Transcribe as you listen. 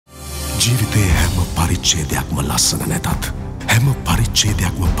ජීවිතේ හැම පරිච්ඡේදයක්ම ලස්සන නැතත් හැම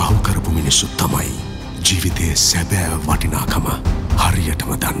පරිච්ඡේදයක්ම පහු කරපු මිනිස්සු තමයි ජීවිතයේ සැබෑ වටිනාකම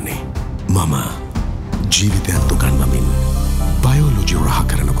හරියටම දන්නේ. මම ජීවිතයත් උගන්වමින් බයෝලොජි රහ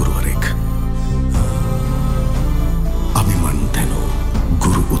කරන ගුරුවරෙක්. අභිමන්තනෝ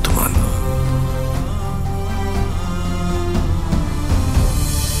ගුරු උතුමන්.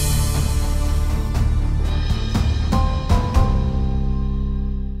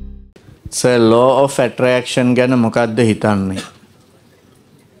 Sir, law of attraction ගැන මොකක්ද හිතන්නේ?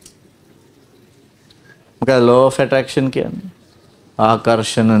 මොකද law of attraction කියන්නේ?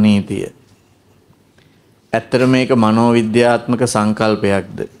 ආකර්ෂණ නීතිය. ඇත්තට මේක මනෝවිද්‍යාත්මක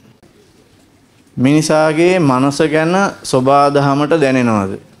සංකල්පයක්ද? මිනිසාගේ මනස ගැන සබාධමයට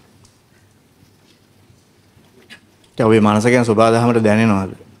දැනෙනවද? ඔබේ මනස ගැන සබාධමයට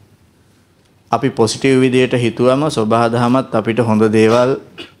දැනෙනවද? අපි පොසිටිව් විදියට හිතුවම සබාධමත් අපිට හොඳ දේවල්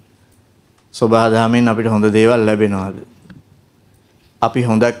සබාධමෙන් අපිට හොඳ දේවල් ලැබෙනවද? අපි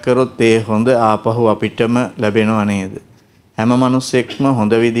හොඳක් කරොත් ඒ හොඳ ආපහු අපිටම ලැබෙනව නේද? හැම මිනිස්සෙක්ම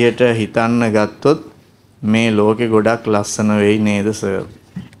හොඳ විදියට හිතන්න ගත්තොත් මේ ලෝකෙ ගොඩක් ලස්සන වෙයි නේද සර්?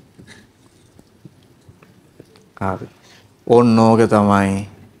 හරි. ඕනෝක තමයි.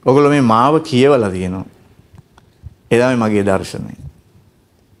 ඔයගොල්ලෝ මේ මාව කියවලා තියෙනවා. ඒ තමයි මගේ දර්ශනය.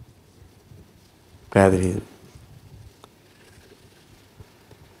 පැහැදිලිද?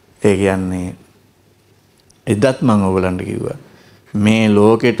 ඒ කියන්නේ එදත් මම ඔයගලන්ට කිව්වා මේ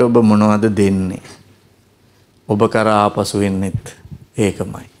ලෝකෙට ඔබ මොනවද දෙන්නේ? ඔබ කරා ආපසු වෙන්නෙත්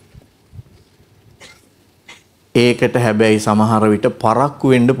ඒකමයි. ඒකට හැබැයි සමහර විට පරක්කු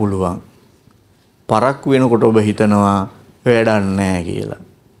වෙන්න පුළුවන්. පරක්කු වෙනකොට ඔබ හිතනවා වැඩක් නැහැ කියලා.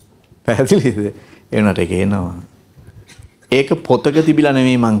 පැහැදිලිද? එවනට ඒක එනවා. ඒක පොතක තිබිලා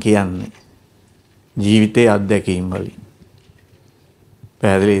නෙමෙයි මං කියන්නේ. ජීවිතයේ අත්දැකීම් වලින්.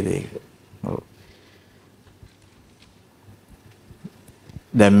 පැහැදිලිද ඒක? ඔව්.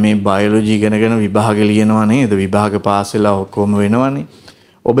 දැන් මේ බයොලොජි ඉගෙනගෙන විභාග ලියනවා නේද? විභාග පාස් වෙලා ඔක්කොම වෙනවනේ.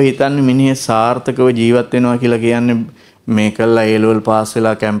 ඔබ හිතන්නේ මිනිහේ සාර්ථකව ජීවත් වෙනවා කියලා කියන්නේ මේ කළා A level පාස්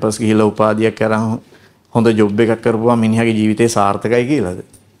වෙලා කැම්පස් ගිහිල්ලා උපාධියක් කරන් හොඳ ජොබ් එකක් කරපුවා මිනිහාගේ ජීවිතේ සාර්ථකයි කියලාද?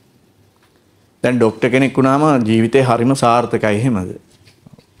 දැන් ડોක්ටර් කෙනෙක් වුණාම ජීවිතේ හරිම සාර්ථකයි එහෙමද?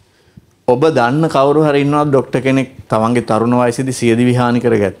 ඔබ දන්න කවුරු හරි ඉන්නවද ડોක්ටර් කෙනෙක් තමන්ගේ තරුණ වයසේදී සියදිවි හානි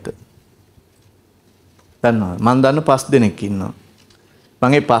කරගත්ත? දන්නවද? මම දන්න 5 දෙනෙක් ඉන්නවා.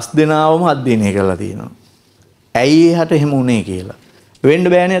 මම ඒ 5 දෙනාවම අධ්‍යයනය කරලා තියෙනවා. ඇයි එහට එහෙම වුනේ කියලා. වෙන්න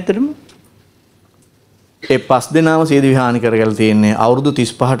බෑනේ ඇත්තටම. ඒ 5 දෙනාම සියදිවි හානි කරගලා තියෙන්නේ අවුරුදු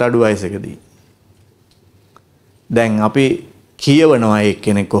 35ට අඩු වයසකදී. දැන් අපි කියවනවා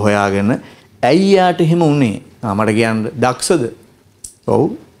එක්කෙනෙක් හොයාගෙන ඇයි යාට එහෙම වුනේ? මට කියන්න දක්ෂද?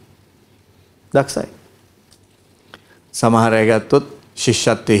 ඔව්. දක්ෂයි. සමහර අය ගත්තොත්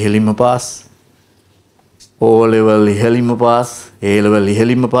ශිෂ්‍යත්වයේ ඉහළින්ම pass, O level ඉහළින්ම pass, A level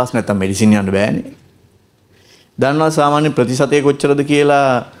ඉහළින්ම pass නැත්නම් මෙඩිසින් යන්න බෑනේ. දන්නවා සාමාන්‍ය ප්‍රතිශතය කොච්චරද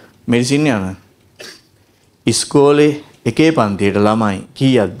කියලා මෙඩිසින් යන? ඉස්කෝලේ එකේ පන්තියට ළමයි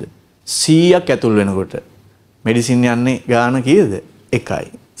කීයක්ද? 100ක් ඇතුල් වෙනකොට මෙඩිසින් යන්නේ ගාන කීයද?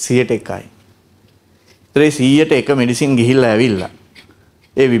 1යි. 100ට 1යි. ඒතරේ 100ට 1 මෙඩිසින් ගිහිල්ලා ඇවිල්ලා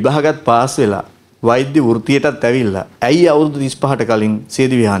ඒ විභාගات පාස් වෙලා වෛද්‍ය වෘත්තියටත් ඇවිල්ලා ඇයි අවුරුදු 35ට කලින්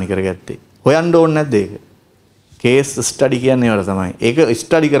සියදිවි හානි කරගත්තේ? හොයන්න ඕනේ නැද්ද ඒක? කේස් ස්ටඩි කියන්නේ ඒවට තමයි. ඒක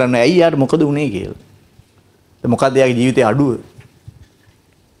ස්ටඩි කරන්න ඇයි යාට මොකද වුනේ කියලා. මොකක්ද යාගේ ජීවිතේ අඩුව?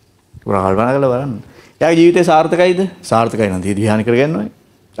 කල්පනා කරලා බලන්න. යාගේ ජීවිතේ සාර්ථකයිද? සාර්ථකයි නම් සියදිවි හානි කරගන්නවයි.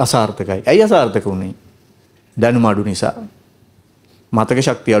 අසාර්ථකයි. ඇයි අසාර්ථක වුනේ? දැනුම අඩු නිසා. මතක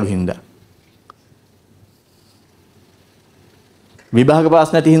ශක්තිය අඩු හින්දා. විභාග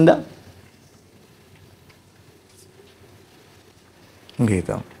පාස් නැති හින්දා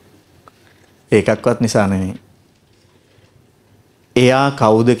ගේතම් ඒකක්වත් නිසා නෙමෙයි. එයා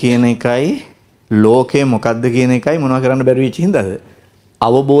කවුද කියන එකයි ලෝකේ මොකද්ද කියන එකයි මොනවා කරන්න බැරි වෙච්ච හින්දාද?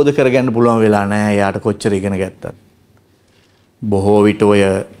 අවබෝධ කරගන්න පුළුවන් වෙලා නැහැ එයාට කොච්චර ඉගෙන ගත්තත්. බොහෝ විට ඔය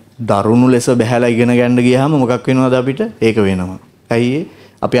දරුණු ලෙස බහැලා ඉගෙන ගන්න ගියාම මොකක් වෙනවද අපිට? ඒක වෙනවා. ඇයි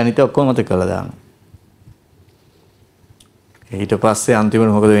අපි අනිත් ඔක්කොම මතක කරලා දානවා. ඊට පස්සේ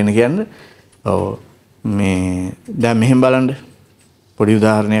අන්තිමට මොකද වෙන්නේ කියන්නේ? ඔව් මේ දැන් මෙහෙම බලන්න පොඩි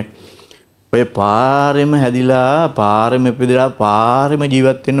උදාහරණයක්. ඔය පාරෙම හැදිලා පාරෙම ඉපදිලා පාරෙම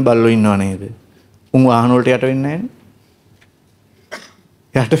ජීවත් වෙන්න බල්ලෝ ඉන්නව නේද? උන් වාහන වලට යට වෙන්නේ නැහැ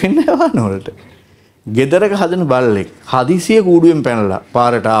නේ. යට වෙන්නේ නැහැ වාහන වලට. ගෙදරක හදන බල්ලෙක් හදිසිය කූඩුවෙන් පැනලා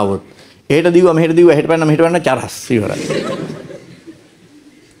පාරට ආවොත් එහෙට දිව්වා මෙහෙට දිව්වා එහෙට පැනන මෙහෙට පැනන චරස් ඉවරයි.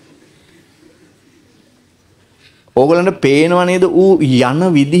 ඕගලන්ට පේනව නේද ඌ යන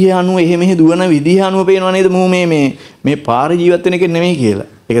විදිහ අනුව එහෙ මෙහෙ දුවන විදිහ අනුව පේනව නේද මූ මේ පාර ජීවත් වෙන එකෙක් නෙමෙයි කියලා.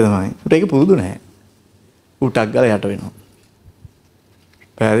 ඒක තමයි. උට ඒක පුරුදු නැහැ. උටක් ගාලා යට වෙනවා.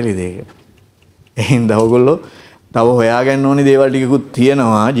 පැහැදිලිද ඒක? එහෙනම් ඔයගොල්ලෝ තව හොයාගන්න ඕනි දේවල් ටිකකුත්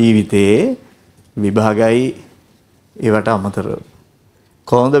තියෙනවා ජීවිතේ විභාගයි ඒවට අමතරව.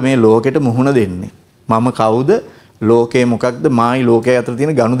 කොහොමද මේ ලෝකෙට මුහුණ දෙන්නේ? මම කවුද? ලෝකේ මොකක්ද? මායි ලෝකයේ අතර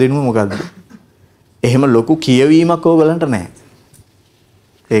තියෙන ගනුදෙනුව මොකක්ද? එහෙම ලොකු කියවීමක් ඕගලන්ට නැහැ.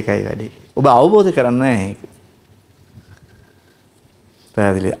 ඒකයි වැඩි. ඔබ අවබෝධ කරන්නේ නැහැ ඒක.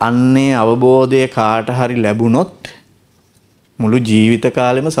 පැහැදිලි. අන්නේ අවබෝධය කාට හරි ලැබුණොත් මුළු ජීවිත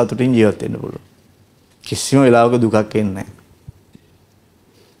කාලෙම සතුටින් ජීවත් වෙන්න පුළුවන්. කිසිම වෙලාවක දුකක් එන්නේ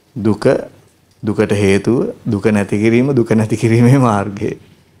නැහැ. දුකට හේතුව දුක නැති කිරීම, දුක නැති කිරීමේ මාර්ගය.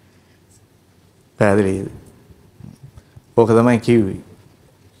 පැහැදිලිද? ඕක තමයි කිව්වේ.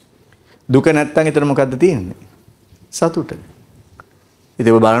 දුක නැත්තම් ඊතර මොකද්ද තියෙන්නේ? සතුට.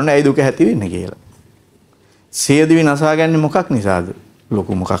 ඉතින් ඔබ බලන්න ඇයි දුක ඇති වෙන්නේ කියලා. සියදිවි නසාගන්නේ මොකක් නිසාද?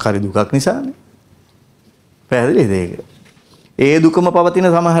 ලොකු මොකක් හරි දුකක් නිසානේ. පැහැදිලිද ඒක? ඒ දුකම පවතින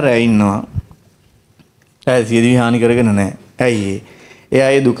සමහර අය ඉන්නවා. ඇයි සියදිවි හානි කරගෙන නැහැ. ඇයි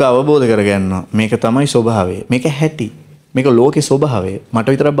එයා ඒ දුක අවබෝධ කරගන්නවා. මේක තමයි ස්වභාවය. මේක හැටි. මේක ලෝකේ ස්වභාවය. මට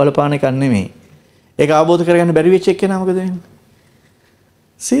විතරක් බලපාන එකක් නෙමෙයි. ඒක අවබෝධ කරගන්න බැරි වෙච්ච එක්කෙනා මොකද වෙන්නේ?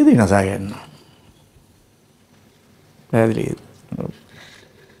 සියදිවි නසා ගන්නවා. පැහැදිලිද?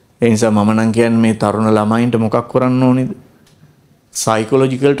 ඒ නිසා මම නම් කියන්නේ මේ තරුණ ළමයින්ට මොකක් කරන්න ඕනේද?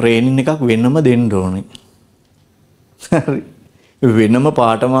 සයිකොලොජිකල් ට්‍රේනින් එකක් වෙනම දෙන්න ඕනේ. හරි. වෙනම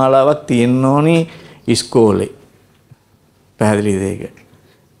පාඨමාලාවක් තියෙන්න ඕනේ ඉස්කෝලේ. පැහැදිලිද ඒක?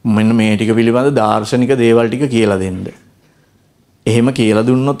 මෙන්න මේ ටික පිළිබඳ දාර්ශනික දේවල් ටික කියලා දෙන්න. එහෙම කියලා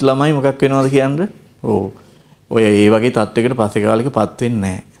දුන්නොත් ළමයි මොකක් වෙනවද කියන්නේ? ඔව්. ඔය ඒ වගේ තත්යකට පස්සේ කාලෙකපත් වෙන්නේ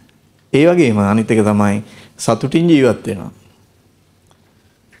නැහැ. ඒ වගේම අනිත් එක තමයි සතුටින් ජීවත් වෙනවා.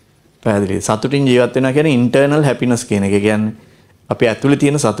 පැහැදිලිද? සතුටින් ජීවත් වෙනවා කියන්නේ ඉන්ටර්නල් හැපිනස් කියන එක. කියන්නේ අපි ඇතුලේ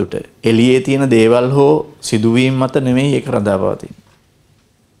තියෙන සතුට. එළියේ තියෙන දේවල් හෝ සිදුවීම් මත නෙමෙයි ඒක රඳාපවතින්නේ.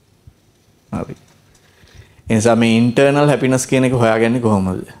 හරි. එනිසා මේ ඉන්ටර්නල් හැපිනස් කියන එක හොයාගන්නේ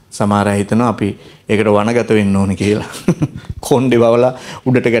කොහොමද? සමහර අය හිතනවා අපි ඒකට වනගත වෙන්න ඕනේ කියලා. කොණ්ඩේ බවලා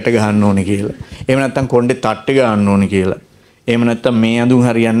උඩට ගැට ගහන්න ඕනේ කියලා. එහෙම නැත්නම් කොණ්ඩේ තට්ටේ ගහන්න ඕනේ කියලා. එහෙම නැත්නම් මේ අඳුන්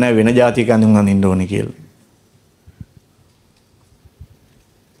හරියන්නේ නැහැ වෙන જાතියක අඳුන් අඳින්න ඕනේ කියලා.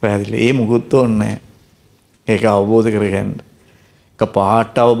 පැහැදිලි. ඒ මුකුත් ඕනේ නැහැ. ඒක අවබෝධ කරගන්න.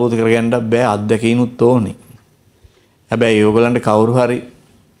 පාට අවබෝධ කරගන්න බෑ අත්දැකීනුත් ඕනේ. හැබැයි ඕගලන්ට කවුරු හරි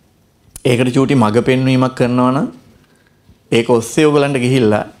ඒකට චූටි මඟ පෙන්වීමක් කරනවා නම් ඒක ඔස්සේ ඕගලන්ට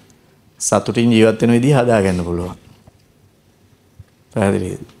ගිහිල්ලා සතුටින් ජීවත් වෙන විදිහ හදාගන්න පුළුවන්.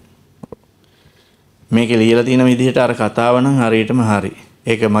 පැහැදිලිද? මේකේ ලියලා තියෙන විදිහට අර කතාව නම් හරියටම හරි.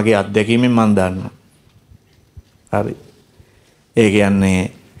 ඒක මගේ අත්දැකීමෙන් මම දන්නවා. හරි. ඒ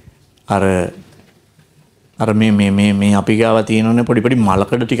කියන්නේ අර මේ අපි ගාව තියෙනනේ පොඩි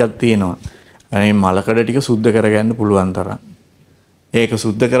මලකඩ ටිකක් තියෙනවා. අනේ මලකඩ ටික සුද්ධ කරගන්න පුළුවන් තරම්. ඒක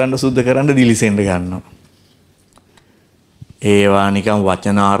සුද්ධ කරන්න දිලිසෙන්න ගන්නවා. ඒවා නිකන්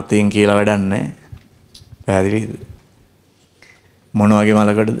වචනාර්ථයෙන් කියලා වැඩක් නැහැ. පැහැදිලිද? මොන වගේ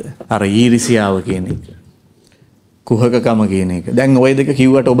මලකඩද? අර ඊර්ෂියාව කියන එක. කුහකකම කියන එක. දැන් ওই දෙක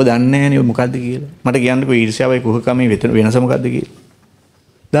කිව්වට ඔබ දන්නේ නැහැනේ මොකද්ද කියලා. මට කියන්නකෝ ඊර්ෂියාවයි කුහකකමේ වෙනස මොකද්ද කියලා.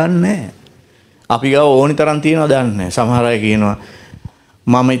 දන්නේ නැහැ. අපි ගාව ඕනි තරම් තියෙනවා දන්නේ නැහැ. සමහර අය කියනවා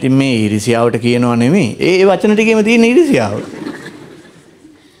මම ඉතින් මේ ඊර්ෂියාවට කියනවා නෙමෙයි. ඒ වචන ටිකේම තියෙන ඊර්ෂියාව.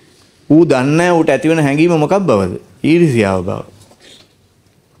 ඌ දන්නේ නැහැ ඌට ඇති වෙන හැඟීම මොකක් බවද? ඊර්ෂියාව බව.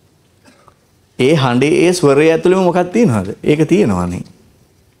 ඒ හඬේ ඒ ස්වරය ඇතුළේම මොකක් තියෙනවද? ඒක තියෙනවනේ.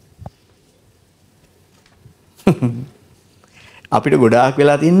 අපිට ගොඩාක්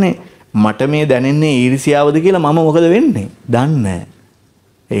වෙලා තින්නේ මට මේ දැනෙන්නේ ඊර්ෂියාවද කියලා මම මොකද වෙන්නේ? දන්නේ නැහැ.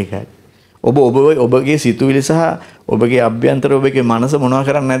 ඒකයි. ඔබගේ සිතුවිලි සහ ඔබගේ අභ්‍යන්තර ඔබගේ මනස මොනවා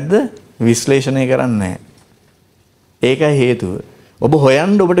කරන්නේ නැද්ද? විශ්ලේෂණය කරන්නේ නැහැ. ඒකයි හේතුව. ඔබ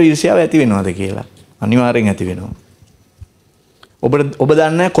හොයන්න ඔබට ඊර්ෂ්‍යාව ඇති වෙනවද කියලා. අනිවාර්යෙන් ඇති වෙනවා. ඔබ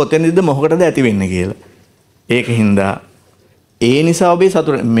දන්නේ කොතැනද මොකටද ඇති වෙන්නේ කියලා. ඒකින්ද ඒ නිසා ඔබේ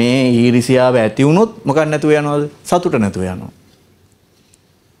සතුට මේ ඊර්ෂ්‍යාව ඇති වුණොත් මොකක් නැතුව යනවද? සතුට නැතුව යනවා.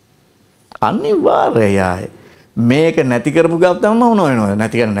 අනිවාර්යයි. මේක නැති කරපු ගාව තමයි මොන වෙනවද?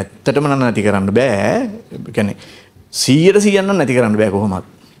 නැති කරන්න නැත්තටම නැති කරන්න බෑ. ඒ කියන්නේ 100% නම් නැති කරන්න බෑ කොහොමවත්.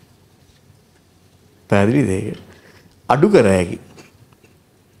 පැහැදිලිද ඒක? අඩු කර හැකි.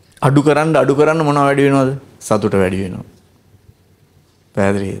 අඩු කරන්න මොනව වැඩි වෙනවද? සතුට වැඩි වෙනවා.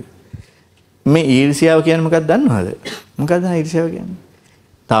 පැහැදිලිද? මේ ඊර්ෂ්‍යාව කියන්නේ මොකක්ද දන්නවද? මොකක්ද ඊර්ෂ්‍යාව කියන්නේ?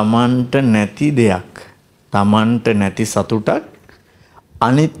 තමන්ට නැති දෙයක්, තමන්ට නැති සතුටක්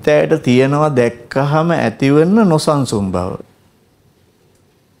අනිත් අයට තියනවා දැක්කහම ඇතිවෙන නොසන්සුන් බව.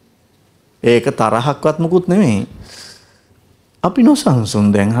 ඒක තරහක්වත් මුකුත් නෙමෙයි. අපි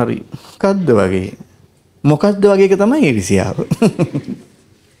නොසන්සුන් දැන් හරි මොකද්ද වගේ මොකද්ද වගේ එක තමයි ඊර්ෂියාව.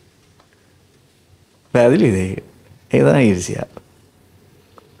 පැහැදිලිද ඒක? ඒක තමයි ඊර්ෂියාව.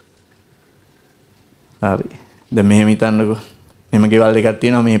 හරි. දැන් මෙහෙම හිතන්නකෝ. මෙහෙම ගෙවල් දෙකක්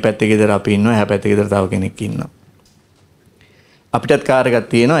තියෙනවා මේ පැත්තේ ගෙදර අපි ඉන්නවා එහා පැත්තේ ගෙදර තව කෙනෙක් ඉන්නවා. අපිටත් කාර් එකක්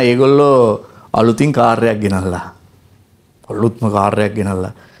තියෙනවා ඒගොල්ලෝ අලුතින් කාර් එකක් ගෙනල්ලා. අලුත්ම කාර් එකක්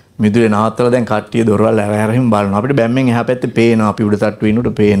ගෙනල්ලා. මිදුලේ නවත්තලා දැන් කට්ටිය දොරවල් ඇරහින් බලනවා. අපිට බැම්මෙන් එහා පැත්තේ පේනවා. අපි උඩ තට්ටුවේ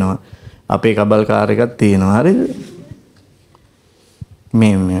ඉන්නකොට පේනවා. අපේ කබල් කාර් එකක් තියෙනවා. හරිද?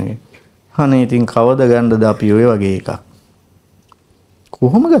 මේ අනේ ඉතින් කවද ගන්නද අපි ඔය වගේ එකක්.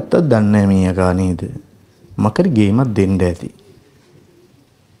 කොහොම ගත්තත් දන්නේ නැහැ මීයකා නේද? මකර ගේමක් දෙන්න ඇති.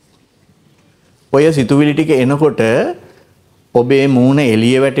 ඔය සිතුවිලි ටික එනකොට ඔබේ මූණ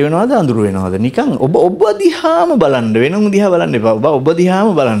එළිය වැටෙනවද අඳුර වෙනවද? නිකන් ඔබ දිහාම බලන්න වෙනම දිහා බලන්න එපා. ඔබ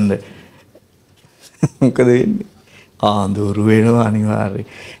දිහාම බලන්න. මොකද වෙන්නේ? අඳුර වෙනවා අනිවාර්යයෙන්.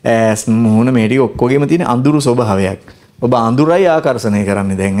 ඇස් මූණ මේ ටික ඔක්කොගෙම තියෙන අඳුරු ස්වභාවයක්. ඔබ අඳුරයි ආකර්ෂණය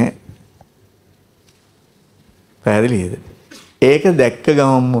කරන්නේ දැන් ඈ. පැහැදිලිද? ඒක දැක්ක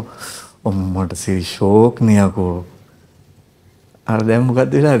ගමන්ම ඔම්මට සිරි ෂෝක් නියකෝ. අර දැන්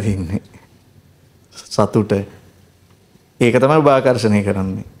මොකද්ද වෙලා තින්නේ? සතුට. ඒක තමයි ඔබ ආකර්ෂණය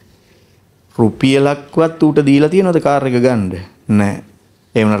කරන්නේ. රුපියලක්වත් ඌට දීලා තියෙනවද කාර් එක ගන්න? නැහැ.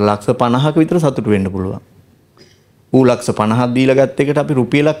 ඒ වුණාට ලක්ෂ 50ක විතර සතුට වෙන්න පුළුවන්. ඌ ලක්ෂ 50ක් දීලා ගත්ත එකට අපි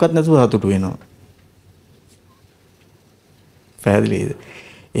රුපියලක්වත් නැතුව සතුට වෙනවා. පැහැදිලිද?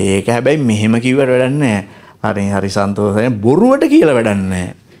 ඒක හැබැයි මෙහෙම කිව්වට වැඩක් නැහැ. හරි සන්තෝෂයි. බොරුවට කියලා වැඩක්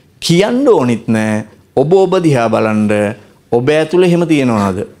නැහැ. කියන්න ඕනිත් නැහැ. ඔබ දිහා බලන්න ඔබ ඇතුලේ එහෙම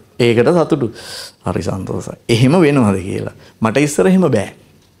තියනවද? ඒකට සතුටු. හරි සන්තෝෂයි. එහෙම වෙනවද කියලා. මට ඉස්සර එහෙම බෑ.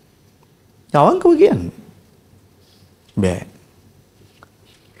 අවංකව කියන්නේ. බෑ.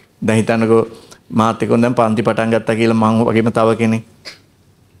 දැන් හිතන්නකෝ මාත් එක්ක දැන් පන්ති පටන් ගත්තා කියලා මං වගේම තව කෙනෙක්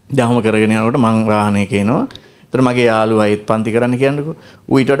දහම කරගෙන යනකොට මං වාහනයක එනවා. ඒතර මගේ යාළුවා ඒත් පන්ති කරන්න කියන්නකෝ.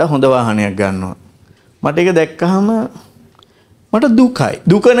 ඌ ඊට වඩා හොඳ වාහනයක් ගන්නවා. මට ඒක දැක්කහම මට දුකයි.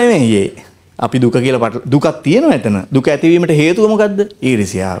 දුක නෙමෙයි ඒ. අපි දුක කියලා දුකක් තියෙනවා එතන. දුක ඇතිවීමට හේතුව මොකද්ද?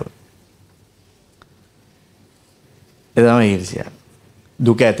 ඊර්ෂ්‍යාව. ඒ තමයි ඊර්ෂ්‍යාව.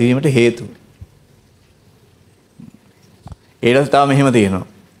 දුක ඇතිවීමට හේතුව. ඊට තව මෙහෙම තියෙනවා.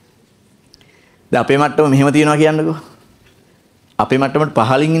 දැන් අපේ මට්ටම මෙහෙම තියෙනවා කියන්නකෝ. අපේ මට්ටමට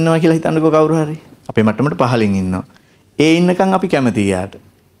පහලින් ඉන්නවා කියලා හිතන්නකෝ කවුරු හරි. අපේ මට්ටමට පහලින් ඉන්නවා. ඒ ඉන්නකම් අපි කැමතියි යාට.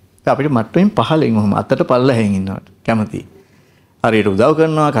 අපිට මට්ටමින් පහලින් ඔහොම අතට පල්ලෙහෙන් ඉන්නවට කැමතියි. හරියට උදව්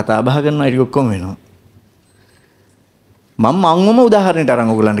කරනවා, කතා බහ කරනවා, ඒක ඔක්කොම වෙනවා. මං උදාහරණයට අරන්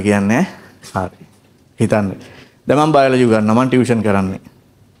ඔයගලන්ට කියන්නේ. හරි. හිතන්න. දැන් මම බයොලොජි ගන්නවා, මම ටියුෂන් කරන්නේ.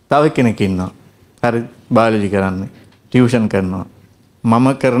 තව කෙනෙක් ඉන්නවා. හරි බයොලොජි කරන්නේ. ටියුෂන් කරනවා. මම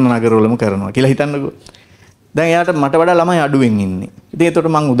කරන නගරවලම කරනවා කියලා හිතන්නකෝ. දැන් එයාට මට වඩා ළමයි අඩුවෙන් ඉන්නේ. ඉතින් ඒකට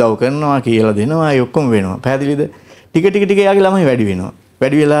මං උදව් කරනවා කියලා දෙනවා, ඒ ඔක්කොම වෙනවා. පැහැදිලිද? ටික එයාගේ ළමයි වැඩි වෙනවා.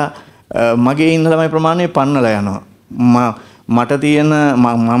 වැඩි වෙලා මගේ ඉන්න ළමයි ප්‍රමාණය පන්නලා යනවා. මට තියෙන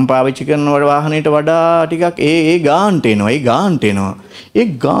මම පාවිච්චි කරන වාහනයට වඩා ටිකක් ඒ ගාන්ට එනවා. ඒ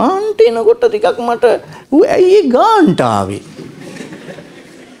ගාන්ට එනකොට ටිකක් මට ඇයි ඒ ගාන්ට ආවේ?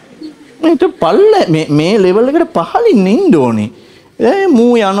 මේක පල්ල මේ ලෙවල් එකට පහලින් ඉන්න ඕනේ.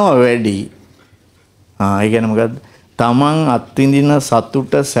 මූ යනවා වැඩි. ඒ කියන්නේ මොකද්ද? තමන් අත්විඳින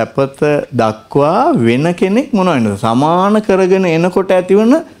සතුට සැපත දක්වා වෙන කෙනෙක් මොන වෙනද? සමාන කරගෙන එනකොට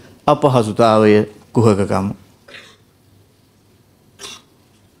ඇතිවන අපහසුතාවය කුහකකම.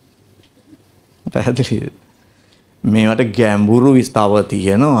 පැහැදිලිද? මේවට ගැඹුරු විස්තව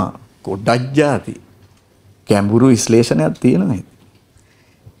තියෙනවා. ගොඩක් જાති. ගැඹුරු විශ්ලේෂණයක් තියෙනවා.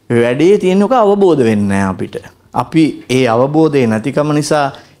 වැඩේ තියෙනක අවබෝධ වෙන්නේ අපිට. අපි ඒ අවබෝධය නැතිකම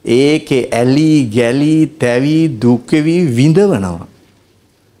නිසා ඒකේ ඇලි ගැලි තැවි දුක් වෙවි විඳවනවා.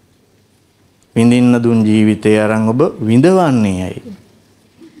 විඳින්න දුන් ජීවිතය අරන් ඔබ විඳවන්නේ ඇයි?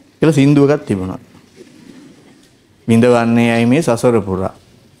 කියලා සින්දුවකක් තිබුණා. විඳවන්නේ ඇයි මේ සසර පුරා?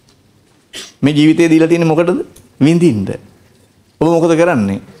 මේ ජීවිතේ දීලා තියෙන්නේ මොකටද? විඳින්න. ඔබ මොකද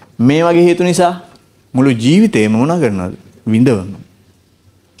කරන්නේ? මේ වගේ හේතු නිසා මුළු ජීවිතේම මොනා කරනවද? විඳවනවා.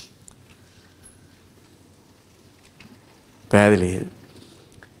 පැහැදිලිද?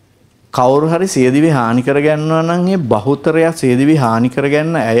 කවුරු හරි සියදිවි හානි කර ගන්නවා නම් ඒ බහුතරයක් සියදිවි හානි කර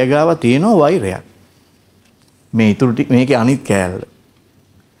ගන්න අය ගාව තියෙනවා වෛරයක්. මේ ඊටු ටික මේකේ අනිත් කෑල්ල.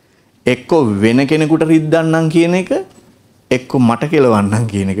 එක්ක වෙන කෙනෙකුට රිද්දන්නම් කියන එක එක්ක මට කෙලවන්නම්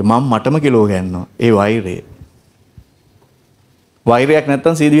කියන එක. මම මටම කෙලව ගන්නවා. ඒ වෛරය. වෛරයක්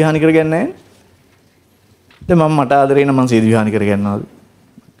නැත්තම් සියදිවි හානි කර ගන්නෑ. දැන් මම මට ආදරේ නම් මම සියදිවි හානි කර ගන්නවද?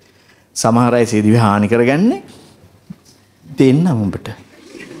 සමහර අය සියදිවි හානි කරගන්නේ දෙන්න උඹට.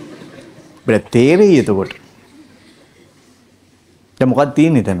 බල තේරෙයි එතකොට. දැන් මොකක්ද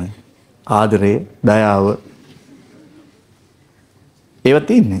තියෙන්නේ එතන? ආදරය, දයාව. ඒවා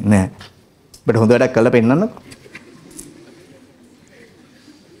තියෙන්නේ නෑ. බට හොඳ වැඩක් කරලා පෙන්නන්නකෝ.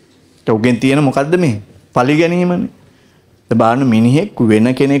 ඔගෙන් තියෙන මොකද්ද මේ? පලි ගැනීමනේ. බලන්න මිනිහෙක්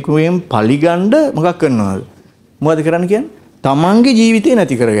වෙන කෙනෙකුගෙන් පලි ගන්න මොකක් කරනවද? මොකද කරන්න කියන්නේ? තමන්ගේ ජීවිතේ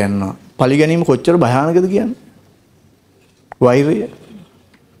නැති කරගන්නවා. පලි ගැනීම කොච්චර භයානකද කියන්නේ? වෛරය.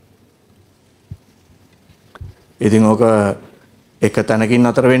 ඉතින් ඔක එක තැනකින්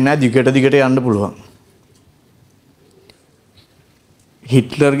අතර වෙන්නේ නැහැ, දිගට යන්න පුළුවන්.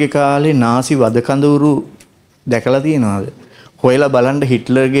 හිට්ලර්ගේ කාලේ නාසි වදකඳවුරු දැකලා තියෙනවද? හොයලා බලන්න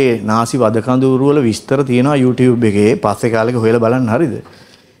හිට්ලර්ගේ නාසි වදකඳවුරු වල විස්තර තියෙනවා YouTube එකේ. පස්සේ කාලෙක හොයලා බලන්න හරිද?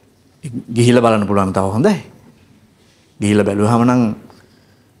 ගිහිල්ලා බලන්න පුළුවන් තව හොඳයි. ගිහිල්ලා බැලුවාම නම්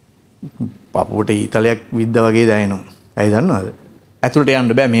පපුවට ඊතලයක් විද්දා වගේ දැනෙනවා. ඇයි දන්නවද? ඇතුළට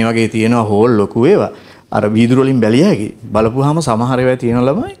යන්න බෑ, මේ වගේ තියෙනවා හෝල් ලොකු ඒවා. අර වීදුරු වලින් බැලිය හැකි. බලපුවාම සමහර ඒවා තියෙන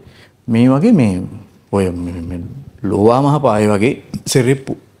ළමයි මේ වගේ මේ ඔය ලෝවා මහ පාය වගේ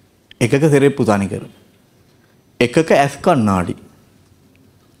සෙරෙප්පු. එකක සෙරෙප්පු තනි කර. එකක ඇස් කණ්ණාඩි.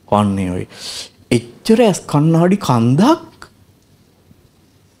 අන්නේ ඔය. එච්චර ඇස් කණ්ණාඩි කන්දක්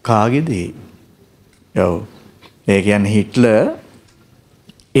කාගේද? ඔව්. ඒ කියන්නේ හිට්ලර්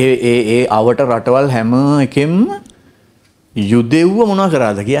ඒ අවට රටවල් හැම එකෙම යුදෙව්ව මොනවා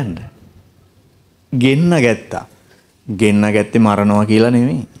කරාද කියන්නේ? ගෙන්න ගැත්තා. ගෙන්න ගැත්තේ මරනවා කියලා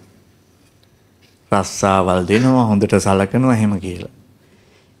නෙමෙයි. රස්සාවල් දෙනවා, හොඳට සලකනවා එහෙම කියලා.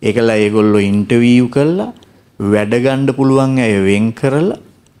 ඒකලා ඒගොල්ලෝ ඉන්ටර්විව් කළා, වැඩ ගන්න පුළුවන් අය වෙන් කරලා,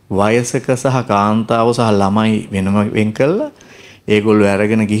 වයසක සහ කාන්තාව සහ ළමයි වෙනම වෙන් කළා. ඒගොල්ලෝ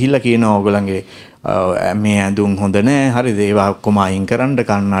අරගෙන ගිහිල්ලා කියනවා ඕගොල්ලන්ගේ මේ ඇඳුම් හොඳ නෑ, හරිද? ඒවා ඔක්කොම අයින් කරන්න,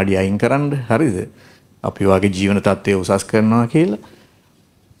 කණ්ණාඩි අයින් කරන්න, හරිද? අපි වගේ ජීවන තත්ත්වය උසස් කරනවා කියලා.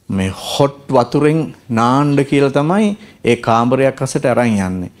 මේ හොට් වතුරෙන් නාන්න කියලා තමයි ඒ කාමරයක් අස්සට අරන්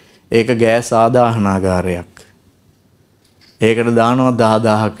යන්නේ. ඒක ගෑස් ආදාහනාගාරයක්. ඒකට දානවා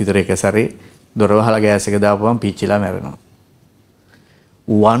 10000ක් විතර එක සැරේ. දොර වහලා ගෑස් එක දාපුවම පිච්චිලා මැරෙනවා.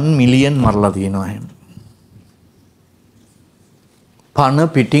 1 මිලියන් මරලා තියෙනවා එහෙම. පන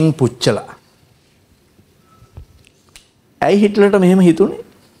පිටින් පුච්චලා. ඇයි හිට්ලර්ට මෙහෙම හිතුනේ?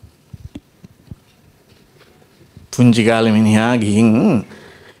 පුංචි කාලේ මිනිහා ගිහින්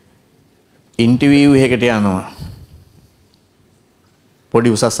ඉන්ටර්විව් එකකට යනවා.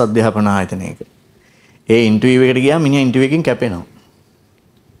 පොඩි උසස් අධ්‍යාපන ආයතනයක. ඒ ඉන්ටර්විව් එකට ගියාම මිනිහා ඉන්ටර්විව් එකෙන් කැපෙනවා.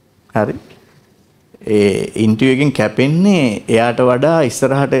 හරි. ඒ ඉන්ටර්විව් එකෙන් කැපෙන්නේ එයාට වඩා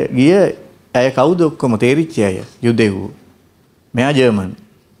ඉස්සරහට ගිය අය කවුද ඔක්කොම තේරිච්ච අය? යුදෙව්වෝ. මෙයා ජර්මන්.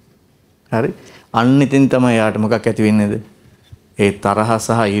 හරි. අන්න ඉතින් තමයි යාට මොකක් ඇති වෙන්නේද? ඒ තරහ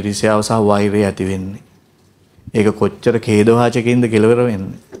සහ ඊර්ෂ්‍යාව සහ වෛරය ඇති වෙන්නේ. ඒක කොච්චර ඛේදවාචකින්ද කෙලවර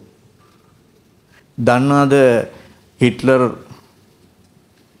වෙන්නේ. දන්නවද හිට්ලර්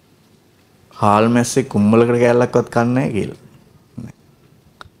හාල් මැස්සේ කුම්බලකට කෑල්ලක්වත් කන්නේ නැහැ කියලා?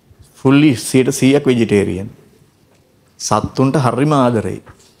 fully 100% vegetarian. සත්තුන්ට හරිම ආදරෙයි.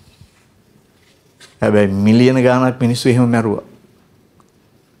 හැබැයි මිලියන ගාණක් මිනිස්සු එහෙම මැරුවා.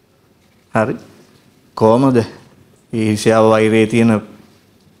 හරි. කොහමද ඊර්ෂ්‍යාව වෛරයේ තියෙන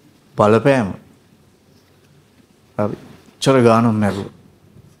බලපෑම? හරි. චර ගානක් මැරුවා.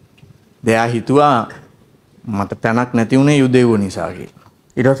 දෙයා හිතුවා මට තැනක් නැති වුණේ යුදෙව්ව නිසා කියලා.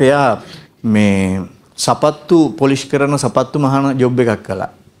 ඊට පස්සේ එයා මේ සපත්තු පොලිෂ් කරන සපත්තු මහන ජොබ් එකක් කළා.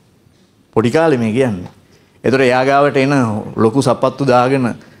 පොඩි කාලේ මේ කියන්නේ. ඒතර එයා ගාවට එන ලොකු සපත්තු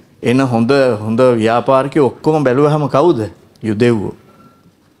දාගෙන එන හොඳ ව්‍යාපාරිකයෝ ඔක්කොම බැලුවහම කවුද? යුදෙව්වෝ.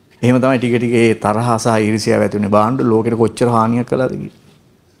 එහෙම තමයි ටික ටික ඒ තරහ සහ ඊර්ෂ්‍යාව ඇති වුණේ. බාණ්ඩ ලෝකෙට කොච්චර හානියක් කළාද කියලා.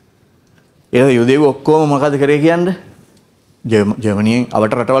 ඒ යුදෙව්වෝ ඔක්කොම මොකද කරේ කියන්නේ? ජර්මනියෙන්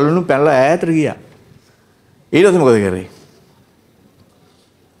අවට රටවල් වලින් පැනලා ඈතට ගියා. ඊට පස්සේ මොකද කරේ?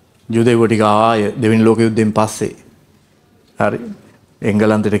 යුදෙව්වෝ ටික ආය දෙවෙනි ලෝක යුද්ධයෙන් පස්සේ හරි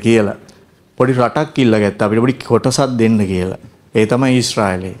එංගලන්තයට කියලා පොඩි රටක් ඉල්ල ගත්තා අපිට පොඩි කොටසක් දෙන්න කියලා. ඒ තමයි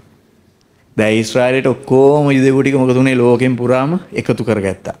ඊශ්‍රායලය. දැන් ඊශ්‍රායලයට ඔක්කොම යුදෙව්වෝ ටික මොකද උනේ ලෝකෙන් පුරාම එකතු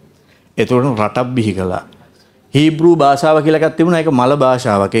කරගත්තා. ඒතකොට රටක් බිහි කළා. හීබ්‍රු භාෂාව කියලා එකක් තිබුණා. ඒක මල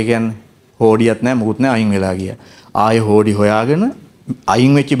භාෂාවක්. ඒ කියන්නේ හෝඩියක් නැහැ මොකුත් නැහැ අයින් වෙලා ගියා. ආයෙ හෝඩි හොයාගෙන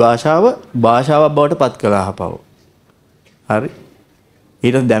අයින් වෙච්ච භාෂාවක් බවට පත් කළා හපව. හරි.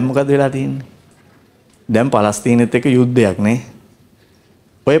 ඊට දැන් මොකද වෙලා තියෙන්නේ? දැන් පලස්තීනෙත් එක්ක යුද්ධයක් නේ.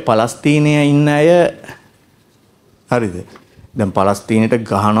 ඔය පලස්තීනයේ ඉන්න අය හරිද? දැන් පලස්තීනෙට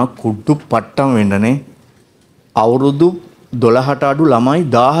ගහන කුඩු පට්ටම් වෙන්නනේ. අවුරුදු 12ට අඩු ළමයි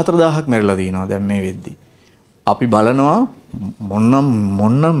 14000ක් මැරිලා තියෙනවා දැන් මේ වෙද්දි. අපි බලනවා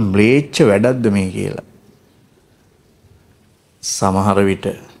මොන ම්ලේච්ඡ වැඩක්ද මේ කියලා. සමහර විට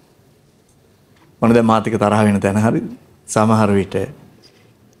මොන දැන් මාතික තරහ වෙන තැන හරිද? සමහර විට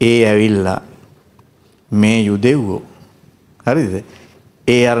ඒ ඇවිල්ලා මේ යුදෙව්වෝ හරිද?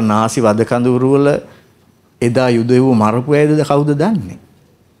 ඒ අර නාසි වද කඳුරු වල එදා යුදෙව්වෝ මරපු අයද කවුද දන්නේ?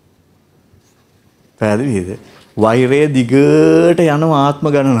 පැහැදිලිද? වෛරය දිගට යන ආත්ම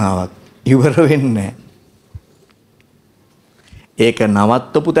ගණනාවක් ඉවර වෙන්නේ නැහැ. ඒක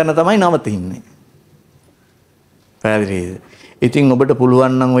නවත්තපු තැන තමයි නවතින්නේ. පැහැදිලිද? ඉතින් ඔබට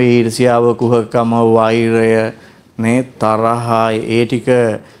පුළුවන් නම් ඔය ඊර්ෂ්‍යාව, කුහකකම, වෛරය, මේ තරහ ඒ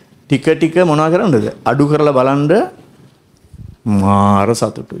ටික මොනවා කරන්නද? අඩු කරලා බලන්න මාර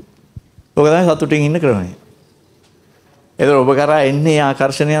සතුටුයි. ඔක තමයි සතුටින් ඉන්න ක්‍රමය. ඒතර ඔබ කරා එන්නේ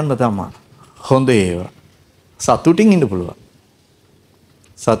ආකර්ෂණයන්ම තමයි. හොඳ ඒවා. සතුටින් ඉන්න පුළුවන්.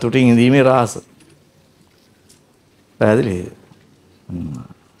 සතුටින් ඉඳීමේ රහස. පැහැදිලිද?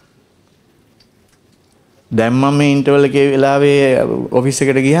 දැන් මම මේ ඉන්ටර්වල් එකේ වෙලාවේ ඔෆිස්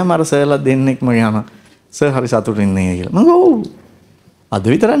එකට ගියාම අර සර්ලා දෙන්නෙක්ම යනවා. සර් හරි සතුටින් ඉන්නේ කියලා. මම ඔව්. අද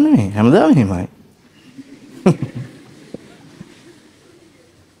විතරක් නෙමෙයි හැමදාම එහෙමයි.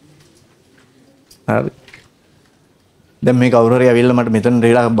 හරි. දැන් මේ කවුරු හරි ඇවිල්ලා මට මෙතන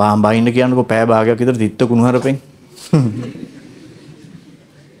රේලා බාහින්න කියනකො පෑ භාගයක් විතර තිත්ත කුණුහරුපෙන්.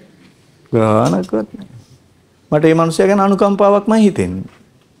 ගානක්වත් නෑ. මට මේ මිනිස්සයා ගැන අනුකම්පාවක්මයි හිතෙන්නේ.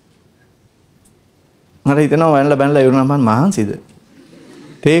 මට හිතෙනවා වැන්ලා බැනලා ඉවරනම් මම මහන්සිද?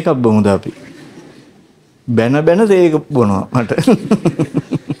 තේ එකක් බොමුද අපි? බැන තේ එක බොනවා මට.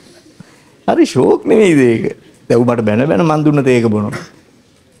 හරි ෂෝක් නෙමෙයිද ඒක? දැන් මට බැන මන් දුන්න තේ එක බොනවා.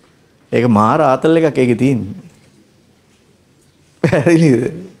 ඒක මාර ආතල් එකක් ඒකේ තියෙන්නේ. පැහැදිලිද?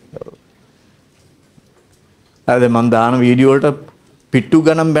 අද මම දාන වීඩියෝ වලට පිට්ටු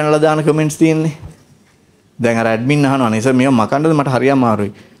ගණන් බැනලා දාන කමෙන්ට්ස් තියෙන්නේ. දැන් අර ඇඩ්මින් අහනවා නේ සර් මේව මකන්නද මට හරි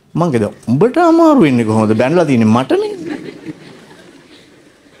අමාරුයි. මං කියද උඹට අමාරු වෙන්නේ කොහොමද? බැනලා තියෙන්නේ මටනේ.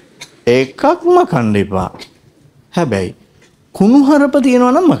 එකක් මකන්න එපා. හැබැයි කුණුහරුප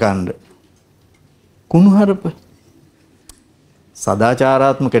තියනවා නම් මකන්න. කුණුහරුප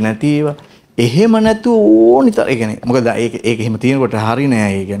සදාචාරාත්මක නැති ඒවා එහෙම නැතු ඕනිතර ඒ කියන්නේ මොකද ඒක එහෙම තියෙනකොට හරි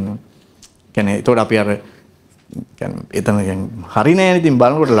නෑ ඒ කියන්නේ ඒතකොට අපි අර කියන්නේ එතන කියන්නේ හරි නෑනේ ඉතින්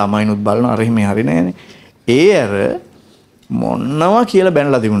බලනකොට ළමයිනුත් බලනවා අර එහෙම හරි නෑනේ ඒ අර මොනවා කියලා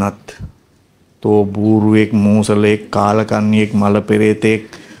බැනලා තිබුණත් තෝ බූරුවෙක් මූසලෙක් කාලකන්ණියෙක් මල පෙරේතෙක්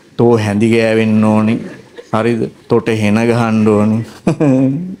තෝ හැඳි ගෑවෙන්න ඕනි හරිද තොට හෙන ගහන්න ඕනි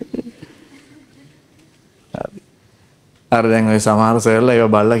අර දැන් ඔය සමහර සර්ලා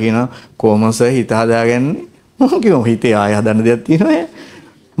ඒවා බලලා කියනවා කොහොමද සර් හිත හදාගන්නේ මම කියනවා හිතේ ආය හදන්න දෙයක් තියෙනවා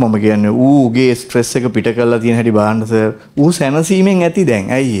මම කියන්නේ ඌගේ ස්ට්‍රෙස් එක පිට කරලා තියෙන හැටි බලන්න සර් ඌ සැනසීමෙන් ඇති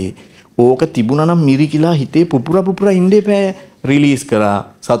දැන් ඇයි ඕක තිබුණා නම් මිරිකිලා හිතේ පුපුරා ඉන්න එපා රිලීස් කරා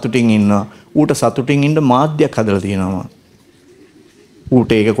සතුටින් ඉන්නවා ඌට සතුටින් ඉන්න මාධ්‍යයක් හදලා තියෙනවා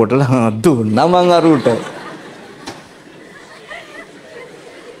ඌට ඒක කොටලා දුන්නා මං අර ඌට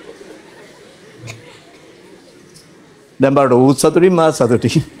දැන් බලන්න ඌ සතුටින් මා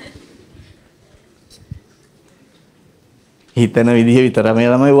සතුටින් හිතන විදිහ විතරම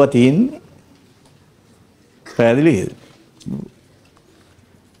ළමයි ඒවා තියෙන්නේ පැහැදිලිද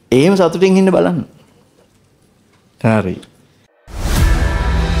එහෙම සතුටින් ඉන්න බලන්න හරි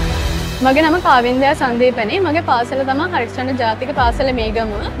මගේ නම කාවින්දයා සංදීපනේ මගේ පාසල තමයි හරිචන්ද ජාතික පාසල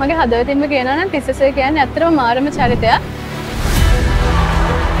මේගම මගේ හදවතින්ම කියනවා නම් තිස්ස සර් කියන්නේ ඇත්තටම මාරම චරිතයක්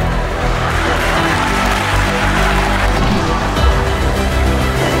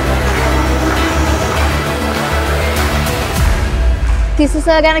තිස්ස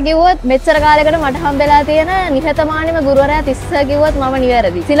සර් ගැන කිව්වොත් මෙච්චර කාලයකට මට හම්බෙලා තියෙන නිහතමානීම ගුරුවරයා තිස්ස සර් කිව්වොත් මම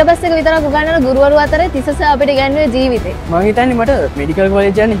නිවැරදි. සිලබස් එක විතරක් උගන්වන ගුරුවරු අතරේ තිස්ස සර් අපිට ඉගැන්වුවේ ජීවිතේ. මම හිතන්නේ මට මෙඩිකල්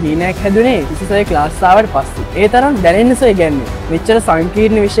කෝලේජ් යන්න හීනයක් හැදුනේ තිස්ස සර්ගේ ක්ලාස් ආවට පස්සේ. ඒ තරම් දැනෙන්න සර් ඉගැන්වුවේ. මෙච්චර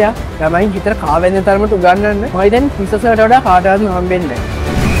සංකීර්ණ විෂයක් ළමයින් හිතට කාවෙන්න තරමට උගන්වන්න මම හිතන්නේ තිස්ස සර්ට වඩා කාටවත් හම්බෙන්නේ නැහැ.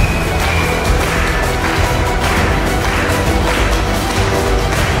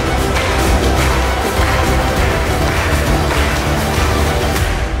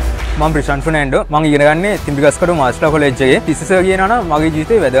 මම ප්‍රශාන්ත් ෆර්නෑන්ඩෝ මම ඉගෙන ගන්නේ තිඹිගස්කඩ මාස්ටර් කොලෙජ් එකේ තිස්ස සර් කියනවා නම් මගේ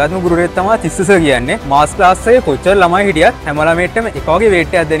ජීවිතේ වැදගත්ම ගුරුවරයෙක් තමයි තිස්ස සර් කියන්නේ මාස් ක්ලාස් එකේ කොච්චර ළමයි හිටියත් හැම ළමයෙක්ටම එක වගේ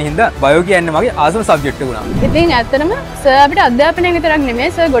වේට් එකක් දෙන හින්දා බයෝ කියන්නේ මගේ ආසම සබ්ජෙක්ට් එක වුණා. ඉතින් ඇත්තටම සර් අපිට අධ්‍යාපනය විතරක්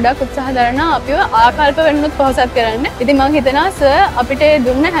නෙමෙයි සර් ගොඩක් උත්සාහ දරනවා අපිව ආකල්ප වෙනුත් පොහොසත් කරන්න. ඉතින් මම හිතනවා සර් අපිට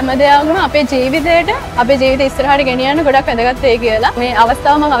දුන්න හැම දෙයක්ම අපේ ජීවිතේ ඉස්සරහට ගෙනියන්න ගොඩක් වැදගත් වෙයි කියලා. මේ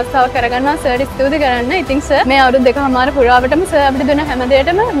අවස්ථාව මම අවස්ථාවක් කරගන්නවා සර්ට ස්තුති කරන්න. ඉතින් සර් මේ අවුරුදු දෙකමාර පුරාවටම සර් අපිට දුන්න හැම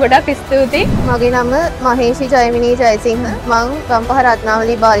දෙයකටම ගොඩක් ස්තුතියි. මගේ නම මහේෂි ජයමිනී ජයසිංහ. මං ගම්පහ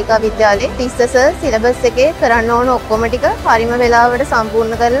රත්නාවලී බාලිකා විද්‍යාලයේ තිස්සස සිලබස් එකේ කරන්න ඕන ඔක්කොම ටික හරිම වෙලාවට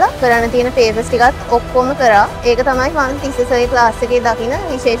සම්පූර්ණ කරලා කරන්න තියෙන පේපර්ස් ටිකත් ඔක්කොම කරා. ඒක තමයි මං තිස්සසගේ ක්ලාස් එකේ දකින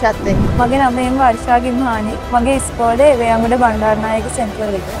විශේෂත්වය. මගේ නම වර්ෂා ගිම්හානි. මගේ ඉස්කෝලේ වේයන්ගොඩ බණ්ඩාරනායක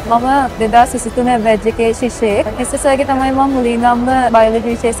සෙන්ටරල් එක. මම 2023 බැච් එකේ ශිෂ්‍යයෙක්. තිස්සසගේ තමයි මම මුලින්ම බයොලොජි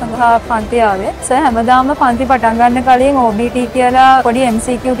විෂය සඳහා පන්ති ආවේ. සර් හැමදාම පන්ති පටන් ගන්න කලින් OBT කියලා පොඩි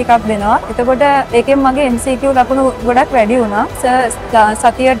MCQ ටිකක් දෙනවා. එතකොට ඒකෙන් මගේ MCQ ලකුණු ගොඩක් වැඩි වුණා.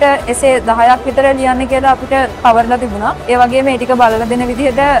 සතියට එසේ 10ක් විතර ලියන්න කියලා අපිට පවර්ලා තිබුණා. ඒ වගේම මේ ටික බලලා දෙන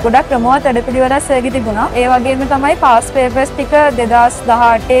විදිහට ගොඩක් ක්‍රමවත් වැඩපිළිවෙලක් සර්ගි තිබුණා. ඒ වගේම තමයි පාස් පේපර්ස් ටික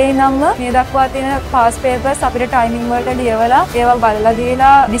 2018 ඉඳන්ම මේ දක්වා තියෙන පාස් පේපර්ස් අපිට ටයිමින් වලට ලියවලා ඒවා බලලා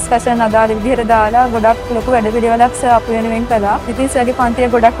දීලා ඩිස්කෂන් අදාළ විදිහට දාලා ගොඩක් ලොකු වැඩපිළිවෙලක් සර් අප වෙනුවෙන් කළා. ඉතින් සර්ගේ පන්තිය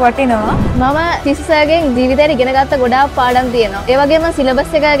ගොඩක් වටිනවා. මම තිස්ස සර්ගෙන් ජීවිතේට ඉගෙන ගත්ත ගොඩාක් පාඩම් තියෙනවා. ඒ වගේම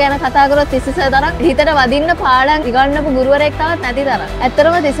සිලබස් එක ගැන කතා කරොත් තිස්ස සර් තරම් හිතට වදින්න පාඩම් ඉගන්නපු ගුරුවරයෙක් තවත් නැති තරම්.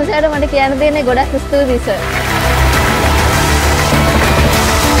 ඇත්තටම තිස්ස සර්ට මට කියන්න දෙන්නේ ගොඩක් ස්තුතියි සර්.